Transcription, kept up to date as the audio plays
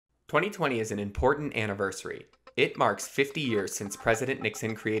2020 is an important anniversary. It marks 50 years since President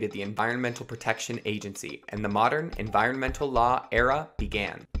Nixon created the Environmental Protection Agency, and the modern environmental law era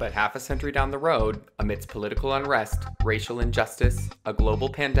began. But half a century down the road, amidst political unrest, racial injustice, a global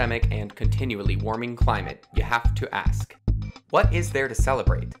pandemic, and continually warming climate, you have to ask, what is there to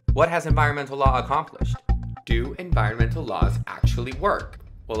celebrate? What has environmental law accomplished? Do environmental laws actually work?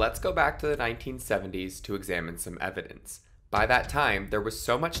 Well, let's go back to the 1970s to examine some evidence. By that time, there was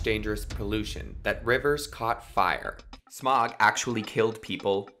so much dangerous pollution that rivers caught fire. Smog actually killed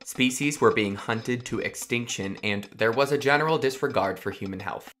people, species were being hunted to extinction, and there was a general disregard for human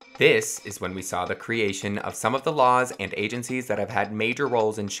health. This is when we saw the creation of some of the laws and agencies that have had major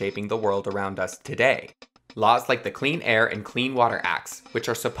roles in shaping the world around us today. Laws like the Clean Air and Clean Water Acts, which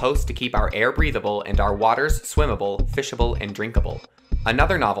are supposed to keep our air breathable and our waters swimmable, fishable, and drinkable.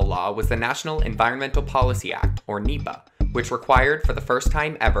 Another novel law was the National Environmental Policy Act, or NEPA, which required for the first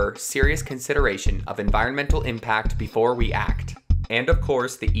time ever serious consideration of environmental impact before we act. And of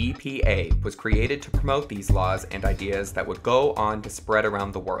course, the EPA was created to promote these laws and ideas that would go on to spread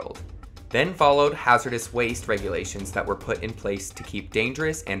around the world. Then followed hazardous waste regulations that were put in place to keep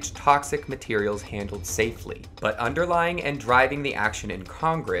dangerous and toxic materials handled safely. But underlying and driving the action in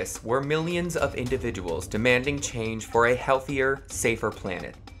Congress were millions of individuals demanding change for a healthier, safer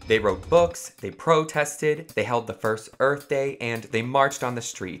planet. They wrote books, they protested, they held the first Earth Day, and they marched on the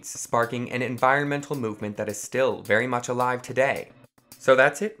streets, sparking an environmental movement that is still very much alive today. So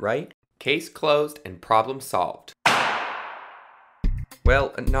that's it, right? Case closed and problem solved.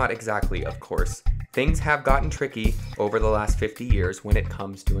 Well, not exactly, of course. Things have gotten tricky over the last 50 years when it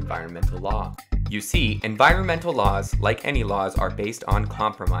comes to environmental law. You see, environmental laws, like any laws, are based on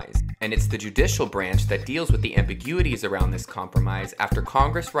compromise, and it's the judicial branch that deals with the ambiguities around this compromise after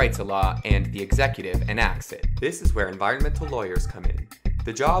Congress writes a law and the executive enacts it. This is where environmental lawyers come in.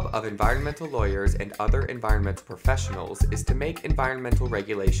 The job of environmental lawyers and other environmental professionals is to make environmental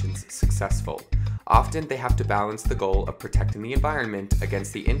regulations successful. Often they have to balance the goal of protecting the environment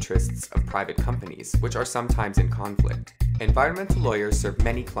against the interests of private companies, which are sometimes in conflict. Environmental lawyers serve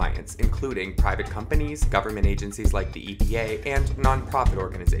many clients, including private companies, government agencies like the EPA, and nonprofit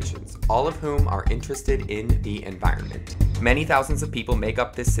organizations, all of whom are interested in the environment. Many thousands of people make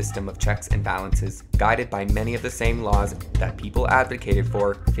up this system of checks and balances, guided by many of the same laws that people advocated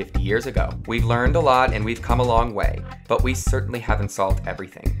for 50 years ago. We've learned a lot and we've come a long way, but we certainly haven't solved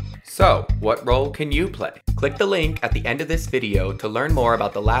everything. So, what role can you play? Click the link at the end of this video to learn more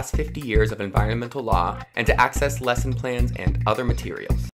about the last 50 years of environmental law and to access lesson plans and other materials.